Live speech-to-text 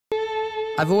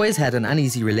I've always had an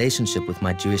uneasy relationship with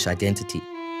my Jewish identity,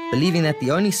 believing that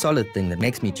the only solid thing that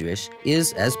makes me Jewish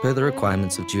is, as per the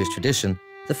requirements of Jewish tradition,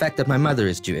 the fact that my mother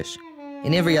is Jewish.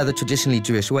 In every other traditionally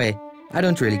Jewish way, I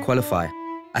don't really qualify.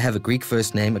 I have a Greek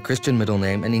first name, a Christian middle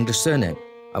name, an English surname.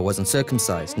 I wasn't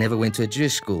circumcised, never went to a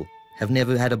Jewish school, have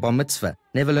never had a bar mitzvah,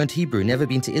 never learned Hebrew, never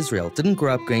been to Israel, didn't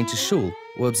grow up going to shul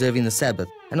or observing the Sabbath,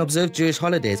 and observe Jewish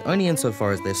holidays only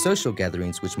insofar as they're social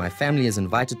gatherings which my family is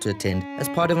invited to attend as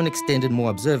part of an extended, more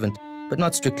observant, but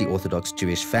not strictly Orthodox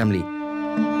Jewish family.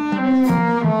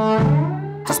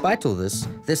 Despite all this,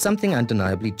 there's something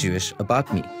undeniably Jewish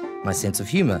about me. My sense of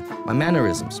humor, my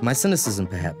mannerisms, my cynicism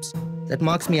perhaps, that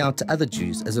marks me out to other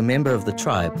Jews as a member of the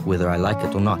tribe, whether I like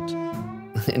it or not.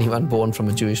 Anyone born from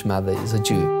a Jewish mother is a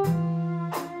Jew.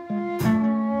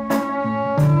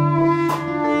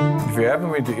 If you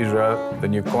haven't been to Israel,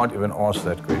 then you can't even ask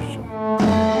that question.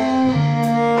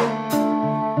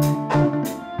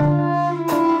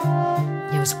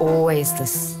 There was always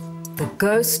the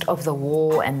ghost of the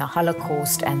war and the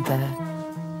Holocaust and the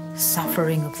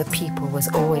suffering of the people was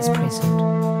always present.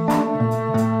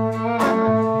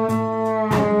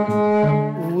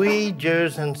 We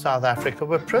Jews in South Africa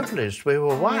were privileged. We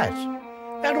were white.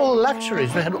 We had all the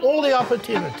luxuries. We had all the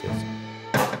opportunities.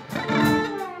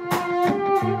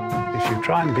 If you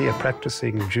try and be a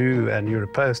practicing Jew and you're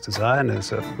opposed to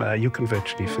Zionism, you can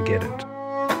virtually forget it.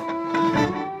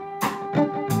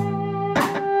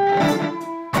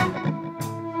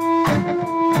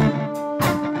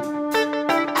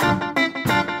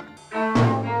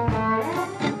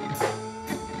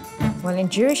 Well, in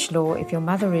Jewish law, if your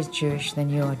mother is Jewish, then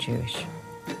you are Jewish.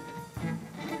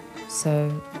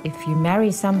 So if you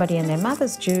marry somebody and their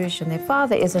mother's Jewish and their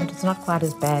father isn't, it's not quite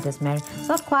as bad as marrying. It's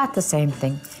not quite the same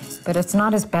thing, but it's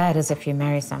not as bad as if you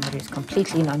marry somebody who's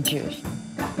completely non-Jewish.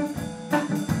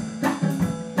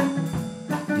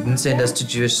 You didn't send us to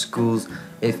Jewish schools.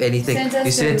 If anything,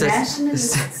 you sent us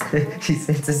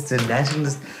to a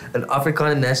nationalist, an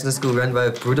Afrikaner nationalist school run by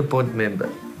a Broederbond member.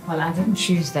 Well, I didn't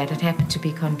choose that. It happened to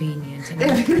be convenient.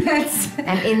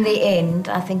 And in the end,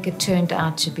 I think it turned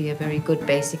out to be a very good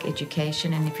basic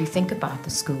education. And if you think about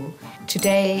the school,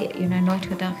 today, you know,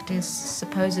 Neutracht is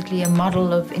supposedly a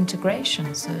model of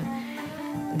integration. So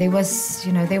there was,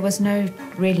 you know,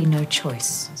 really no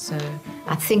choice. So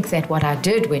I think that what I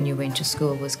did when you went to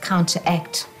school was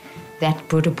counteract that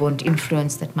Broederbond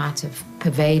influence that might have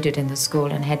pervaded in the school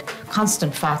and had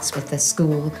constant fights with the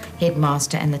school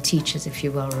headmaster and the teachers, if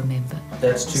you well remember.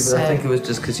 That's true, but I think it was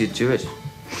just because you're Jewish.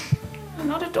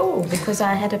 Not at all, because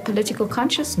I had a political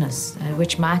consciousness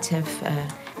which might have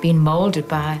been molded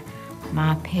by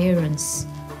my parents'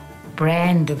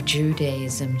 brand of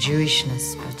Judaism,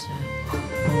 Jewishness, but...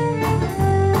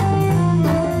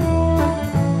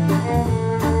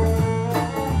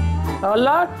 I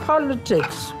like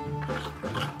politics.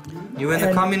 You were in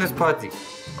the Communist Party?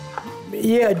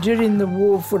 Yeah, during the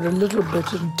war for a little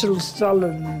bit until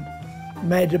Stalin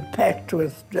made a pact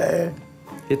with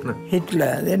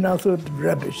Hitler. Then I thought,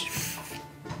 rubbish.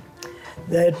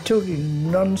 They're talking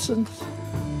nonsense.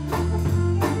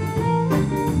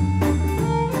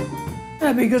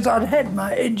 No, because I'd had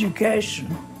my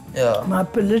education, my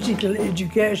political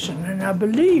education, and I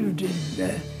believed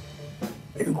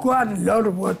in quite a lot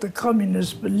of what the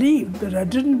communists believed, but I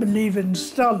didn't believe in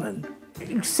Stalin.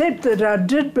 Except that I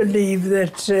did believe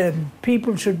that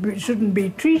people shouldn't be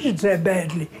treated so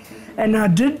badly. And I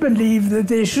did believe that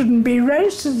there shouldn't be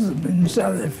racism in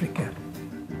South Africa.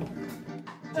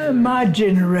 My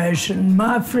generation,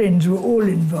 my friends were all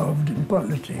involved in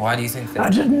politics. Why do you think that? I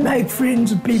didn't make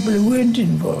friends with people who weren't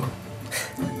involved.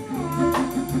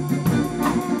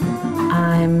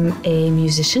 I'm a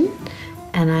musician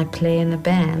and I play in a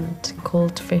band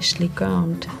called Freshly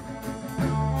Ground.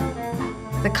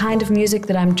 The kind of music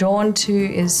that I'm drawn to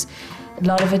is, a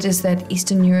lot of it is that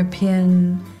Eastern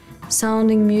European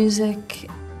sounding music.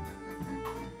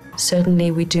 Certainly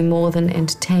we do more than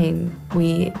entertain.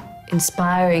 We're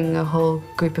inspiring a whole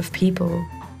group of people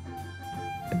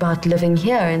about living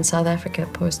here in South Africa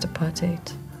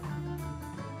post-apartheid.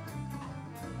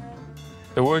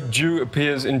 The word Jew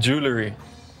appears in jewelry.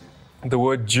 The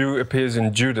word Jew appears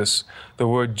in Judas. The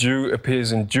word Jew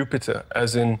appears in Jupiter,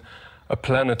 as in a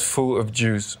planet full of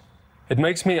Jews. It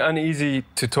makes me uneasy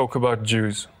to talk about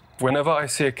Jews. Whenever I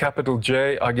see a capital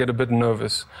J, I get a bit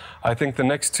nervous. I think the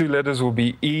next two letters will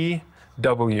be E,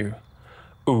 W,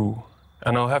 U,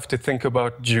 and I'll have to think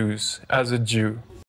about Jews as a Jew.